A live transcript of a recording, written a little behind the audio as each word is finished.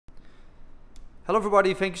Hello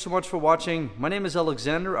everybody, thank you so much for watching. My name is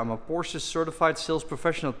Alexander. I'm a Porsche certified sales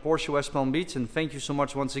professional at Porsche West Palm Beach, and thank you so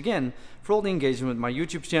much once again for all the engagement with my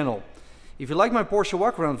YouTube channel. If you like my Porsche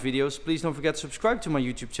walkaround videos, please don't forget to subscribe to my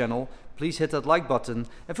YouTube channel. Please hit that like button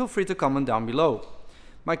and feel free to comment down below.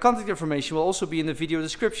 My contact information will also be in the video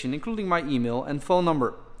description, including my email and phone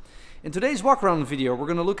number. In today's walkaround video, we're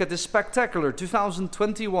going to look at this spectacular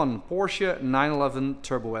 2021 Porsche 911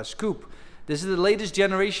 Turbo S Coupe. This is the latest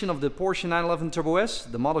generation of the Porsche 911 Turbo S,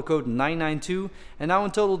 the model code 992, and now in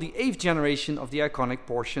total the 8th generation of the iconic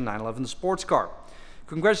Porsche 911 sports car.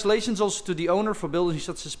 Congratulations also to the owner for building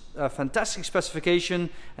such a fantastic specification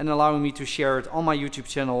and allowing me to share it on my YouTube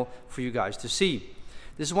channel for you guys to see.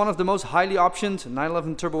 This is one of the most highly optioned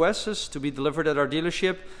 911 Turbo S's to be delivered at our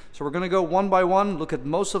dealership. So we're going to go one by one, look at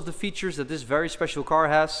most of the features that this very special car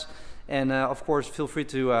has, and of course feel free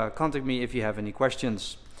to contact me if you have any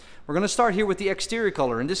questions. We're going to start here with the exterior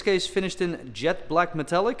color, in this case finished in jet black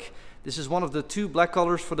metallic. This is one of the two black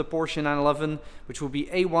colors for the Porsche 911, which will be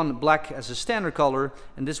A1 black as a standard color,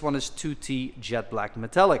 and this one is 2T jet black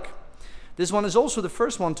metallic. This one is also the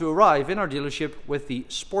first one to arrive in our dealership with the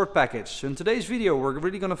sport package. So in today's video we're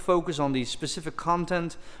really going to focus on the specific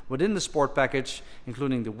content within the sport package,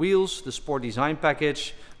 including the wheels, the sport design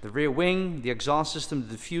package, the rear wing, the exhaust system,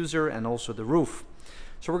 the diffuser, and also the roof.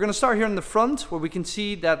 So we're going to start here in the front, where we can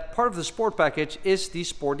see that part of the sport package is the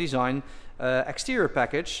sport design exterior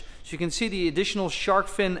package. So you can see the additional shark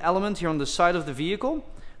fin element here on the side of the vehicle.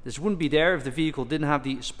 This wouldn't be there if the vehicle didn't have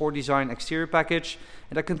the sport design exterior package.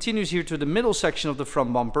 And that continues here to the middle section of the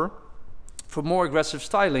front bumper for more aggressive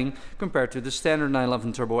styling compared to the standard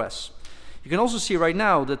 911 Turbo S. You can also see right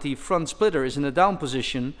now that the front splitter is in a down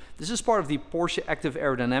position. This is part of the Porsche Active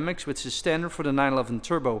Aerodynamics, which is standard for the 911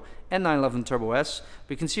 Turbo and 911 Turbo S.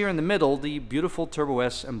 But you can see here in the middle the beautiful Turbo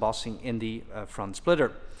S embossing in the front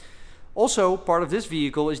splitter. Also, part of this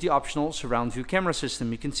vehicle is the optional surround view camera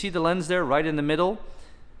system. You can see the lens there right in the middle,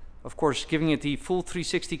 of course giving it the full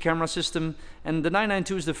 360 camera system, and the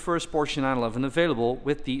 992 is the first Porsche 911 available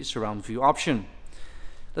with the surround view option.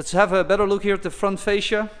 Let's have a better look here at the front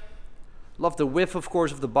fascia. Love the width, of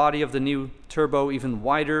course, of the body of the new Turbo, even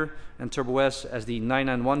wider than Turbo S as the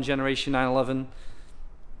 991 generation 911.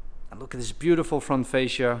 And look at this beautiful front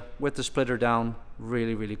fascia with the splitter down.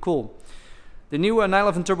 Really cool. The new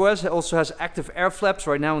 911 Turbo S also has active air flaps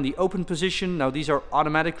right now in the open position. Now these will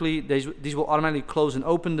automatically close and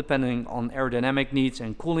open depending on aerodynamic needs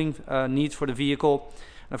and cooling needs for the vehicle.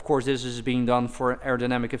 And of course this is being done for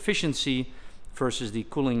aerodynamic efficiency versus the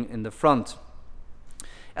cooling in the front.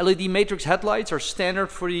 LED matrix headlights are standard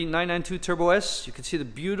for the 992 Turbo S. You can see the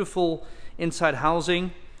beautiful inside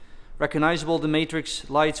housing. Recognizable, the matrix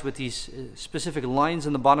lights with these specific lines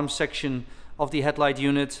in the bottom section of the headlight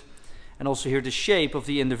unit. And also here the shape of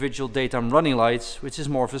the individual daytime running lights, which is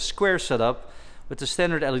more of a square setup, with the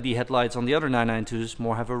standard LED headlights on the other 992s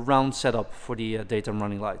more have a round setup for the daytime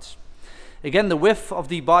running lights. Again, the width of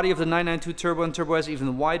the body of the 992 Turbo and Turbo S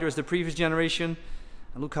even wider as the previous generation.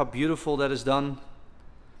 And look how beautiful that is done.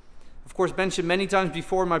 Of course, mentioned many times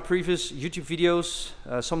before in my previous YouTube videos,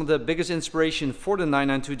 some of the biggest inspiration for the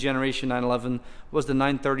 992 generation 911 was the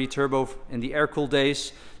 930 Turbo in the air-cooled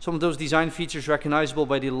days. Some of those design features recognizable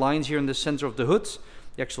by the lines here in the center of the hood,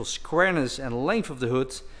 the actual squareness and length of the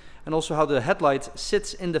hood, and also how the headlight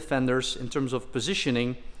sits in the fenders in terms of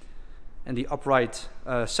positioning and the upright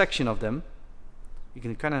section of them. You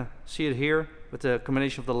can kind of see it here with the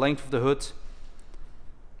combination of the length of the hood.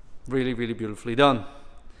 Really beautifully done.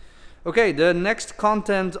 Okay, the next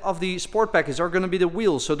content of the sport package are going to be the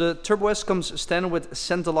wheels. So the Turbo S comes standard with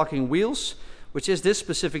center locking wheels, which is this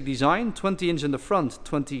specific design, 20 inch in the front,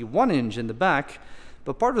 21 inch in the back.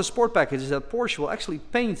 But part of the sport package is that Porsche will actually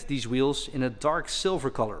paint these wheels in a dark silver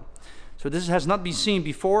color. So this has not been seen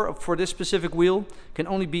before for this specific wheel, can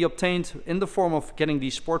only be obtained in the form of getting the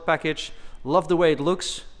sport package. Love the way it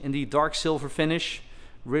looks in the dark silver finish,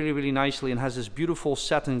 really nicely, and has this beautiful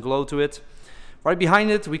satin glow to it. Right behind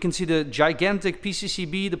it we can see the gigantic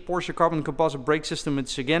PCCB, the Porsche Carbon Composite Brake System,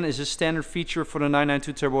 which again is a standard feature for the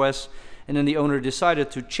 992 Turbo S, and then the owner decided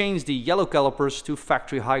to change the yellow calipers to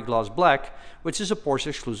factory high gloss black, which is a Porsche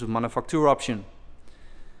exclusive manufacturer option.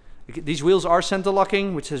 These wheels are center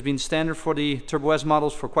locking, which has been standard for the Turbo S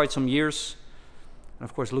models for quite some years. And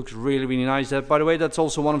of course looks really nice. That, by the way, that's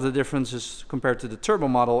also one of the differences compared to the Turbo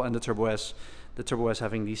model and the Turbo S. The Turbo S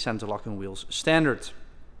having the center locking wheels standard.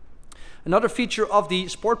 Another feature of the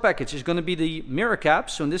sport package is going to be the mirror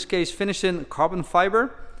caps. So in this case finished in carbon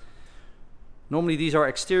fiber. Normally these are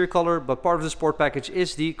exterior color, but part of the sport package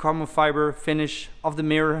is the carbon fiber finish of the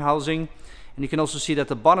mirror housing. And you can also see that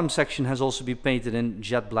the bottom section has also been painted in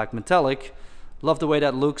jet black metallic. Love the way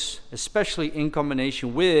that looks, especially in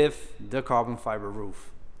combination with the carbon fiber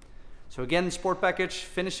roof. So again, sport package,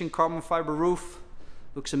 finished in carbon fiber roof.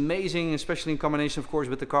 Looks amazing, especially in combination, of course,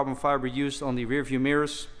 with the carbon fiber used on the rear view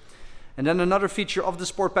mirrors. And then another feature of the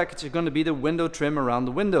sport package is going to be the window trim around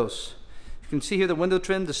the windows. You can see here the window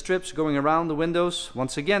trim, the strips going around the windows.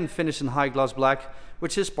 Once again, finished in high gloss black,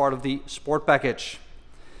 which is part of the sport package.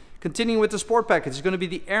 Continuing with the sport package is going to be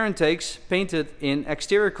the air intakes painted in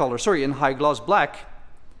exterior color, in high gloss black.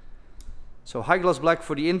 So high gloss black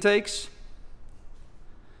for the intakes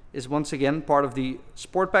is once again part of the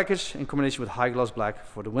sport package in combination with high gloss black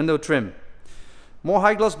for the window trim. More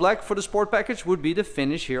high gloss black for the sport package would be the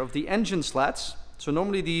finish here of the engine slats. So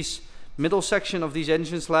normally these middle section of these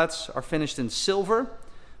engine slats are finished in silver,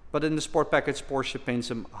 but in the sport package Porsche paints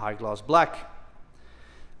them high gloss black.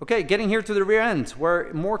 Okay, getting here to the rear end,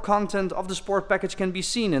 where more content of the sport package can be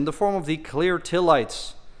seen in the form of the clear tail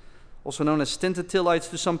lights, also known as tinted tail lights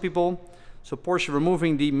to some people. So Porsche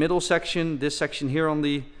removing the middle section, this section here on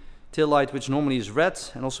the tail light, which normally is red,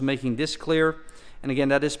 and also making this clear. And again,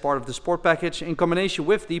 that is part of the sport package in combination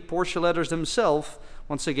with the Porsche letters themselves,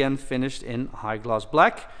 once again finished in high gloss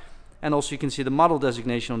black. And also you can see the model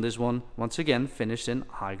designation on this one, once again finished in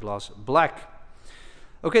high gloss black.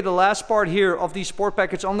 Okay, the last part here of the sport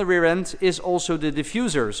package on the rear end is also the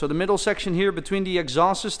diffuser. So the middle section here between the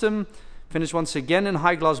exhaust system, finished once again in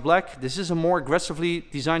high gloss black. This is a more aggressively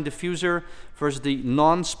designed diffuser versus the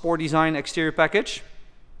non-sport design exterior package.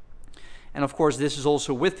 And of course this is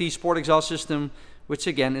also with the sport exhaust system, which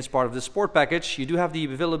again is part of the sport package. You do have the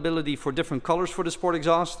availability for different colors for the sport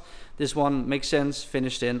exhaust. This one makes sense,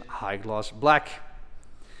 finished in high gloss black.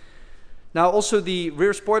 Now also the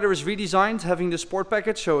rear spoiler is redesigned, having the sport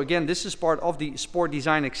package. So again, this is part of the sport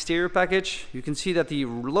design exterior package. You can see that the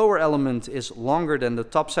lower element is longer than the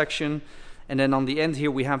top section. And then on the end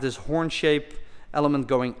here we have this horn shape element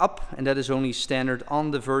going up, and that is only standard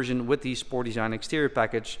on the version with the sport design exterior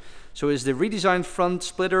package. So is the redesigned front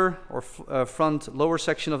splitter or front lower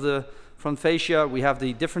section of the front fascia. We have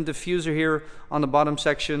the different diffuser here on the bottom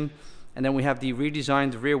section. And then we have the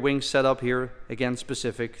redesigned rear wing setup here, again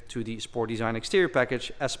specific to the sport design exterior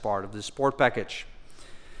package as part of the sport package.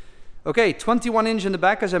 Okay, 21 inch in the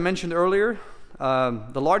back, as I mentioned earlier.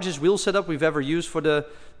 The largest wheel setup we've ever used for the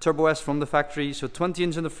Turbo S from the factory. So 20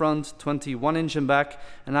 inch in the front, 21 inch in back,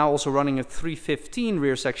 and now also running a 315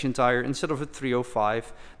 rear section tire instead of a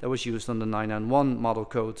 305 that was used on the 991 model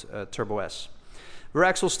code Turbo S. Rear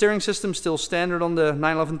axle steering system still standard on the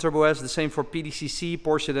 911 Turbo S, the same for PDCC,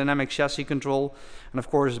 Porsche Dynamic Chassis Control. And of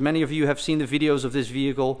course, many of you have seen the videos of this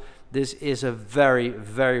vehicle. This is a very,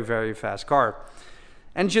 very, very fast car.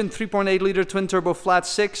 Engine 3.8 liter twin turbo flat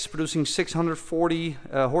 6, producing 640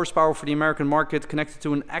 horsepower for the American market, connected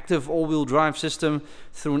to an active all-wheel drive system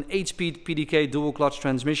through an 8-speed PDK dual clutch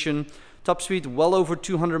transmission. Top speed well over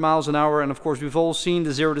 200 miles an hour, and of course we've all seen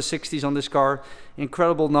the 0 to 60s on this car.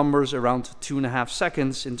 Incredible numbers, around 2.5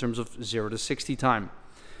 seconds in terms of 0 to 60 time.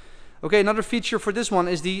 Okay, another feature for this one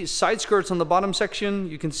is the side skirts on the bottom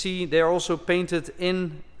section. You can see they are also painted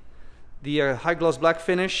in the high gloss black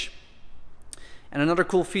finish. And another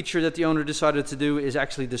cool feature that the owner decided to do is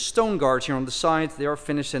actually the stone guards here on the side. They are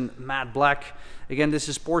finished in matte black. Again, this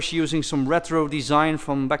is Porsche using some retro design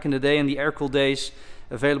from back in the day, in the air-cooled days,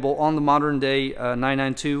 available on the modern day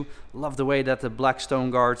 992. Love the way that the black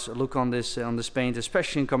stone guards look on this paint,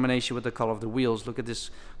 especially in combination with the color of the wheels. Look at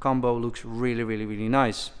this combo, looks really, really, really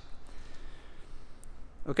nice.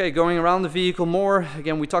 Okay, going around the vehicle more.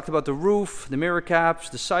 Again, we talked about the roof, the mirror caps,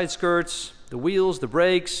 the side skirts, the wheels, the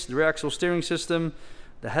brakes, the rear axle steering system,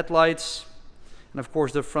 the headlights, and of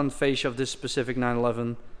course the front fascia of this specific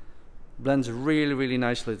 911 blends really, really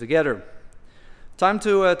nicely together. Time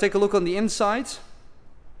to take a look on the inside,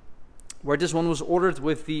 where this one was ordered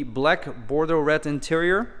with the black Bordeaux red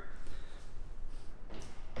interior.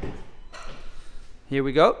 Here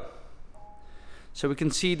we go. So we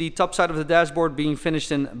can see the top side of the dashboard being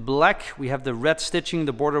finished in black. We have the red stitching,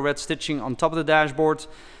 the Bordeaux red stitching on top of the dashboard.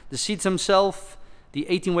 The seats themselves, the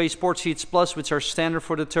 18-way Sport Seats Plus, which are standard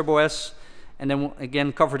for the Turbo S, and then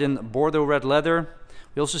again covered in Bordeaux red leather.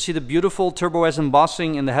 We also see the beautiful Turbo S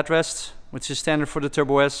embossing in the headrest, which is standard for the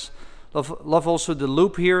Turbo S. Love also the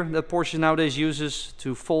loop here that Porsche nowadays uses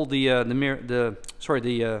to fold the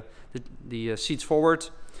seats forward.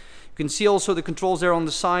 You can see also the controls there on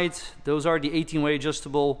the side. Those are the 18-way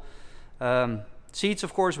adjustable seats,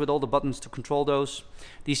 of course, with all the buttons to control those.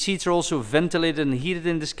 These seats are also ventilated and heated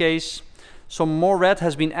in this case. Some more red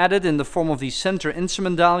has been added in the form of the center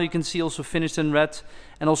instrument dial. You can see also finished in red.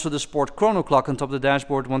 And also the sport chrono clock on top of the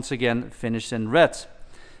dashboard, once again finished in red.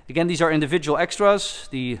 Again, these are individual extras.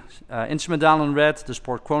 The instrument dial in red, the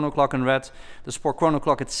sport chrono clock in red. The sport chrono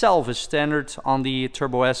clock itself is standard on the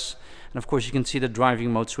Turbo S. And of course you can see the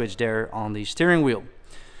driving mode switch there on the steering wheel.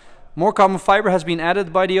 More carbon fiber has been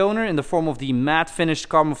added by the owner in the form of the matte finished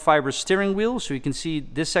carbon fiber steering wheel. So you can see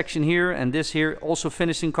this section here and this here also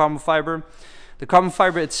finished in carbon fiber. The carbon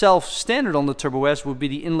fiber itself, standard on the Turbo S, would be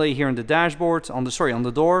the inlay here in the dashboard, on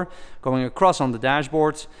the door, going across on the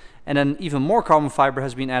dashboard. And then even more carbon fiber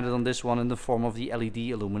has been added on this one in the form of the LED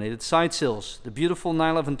illuminated side sills. The beautiful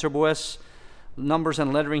 911 Turbo S numbers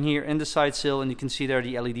and lettering here in the side sill, and you can see there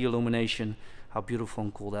the LED illumination, how beautiful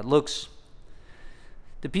and cool that looks.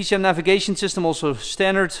 The PCM navigation system also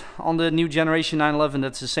standard on the new generation 911.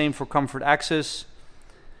 That's the same for comfort access.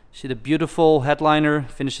 See the beautiful headliner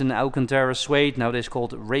finished in Alcantara suede, nowadays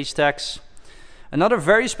called Race Tax. Another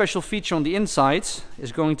very special feature on the inside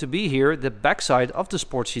is going to be here the backside of the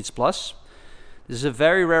Sport Seats Plus. This is a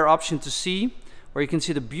very rare option to see, where you can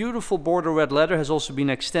see the beautiful border red leather has also been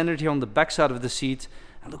extended here on the backside of the seat.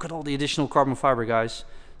 And look at all the additional carbon fiber, guys.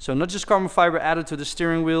 So not just carbon fiber added to the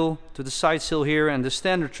steering wheel, to the side sill here, and the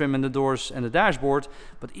standard trim in the doors and the dashboard,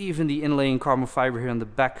 but even the inlaying carbon fiber here on the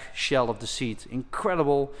back shell of the seat.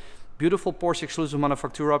 Incredible. Beautiful Porsche exclusive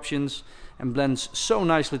manufacturer options, and blends so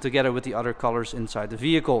nicely together with the other colors inside the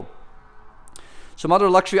vehicle. Some other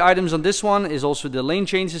luxury items on this one is also the lane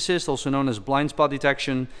change assist, also known as blind spot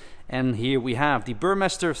detection. And here we have the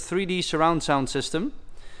Burmester 3D surround sound system.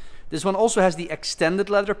 This one also has the extended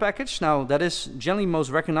leather package. Now that is generally most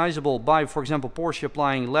recognizable by, for example, Porsche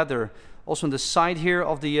applying leather also on the side here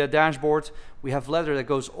of the dashboard. We have leather that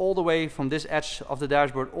goes all the way from this edge of the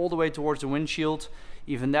dashboard all the way towards the windshield.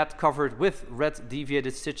 Even that covered with red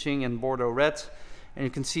deviated stitching and Bordeaux red. And you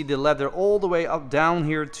can see the leather all the way up down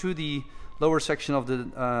here to the lower section of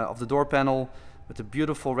the door panel with the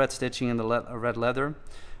beautiful red stitching and the red leather.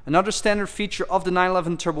 Another standard feature of the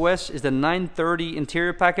 911 Turbo S is the 930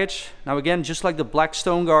 interior package. Now again, just like the black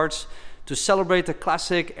stone guards, to celebrate the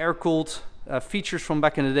classic air-cooled features from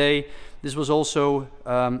back in the day, this was also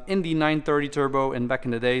in the 930 Turbo in back in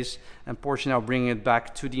the days, and Porsche now bringing it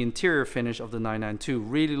back to the interior finish of the 992.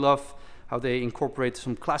 Really love how they incorporate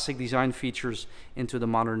some classic design features into the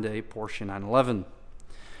modern day Porsche 911.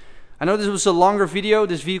 I know this was a longer video.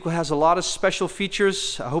 This vehicle has a lot of special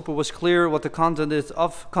features. I hope it was clear what the content is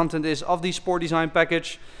of the Sport Design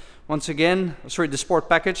package. Once again, the Sport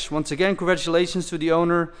package. Once again, congratulations to the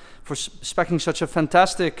owner for speccing such a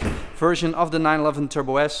fantastic version of the 911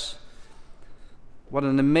 Turbo S. What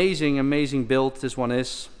an amazing, amazing build this one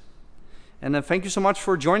is. And thank you so much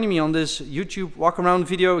for joining me on this YouTube walk around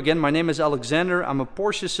video. Again, my name is Alexander. I'm a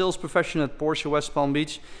Porsche sales professional at Porsche West Palm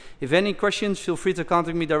Beach. If any questions, feel free to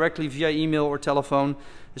contact me directly via email or telephone,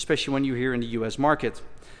 especially when you're here in the US market.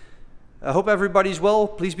 I hope everybody's well.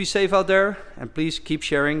 Please be safe out there, and please keep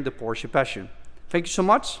sharing the Porsche passion. Thank you so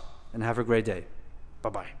much, and have a great day.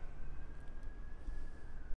 Bye-bye.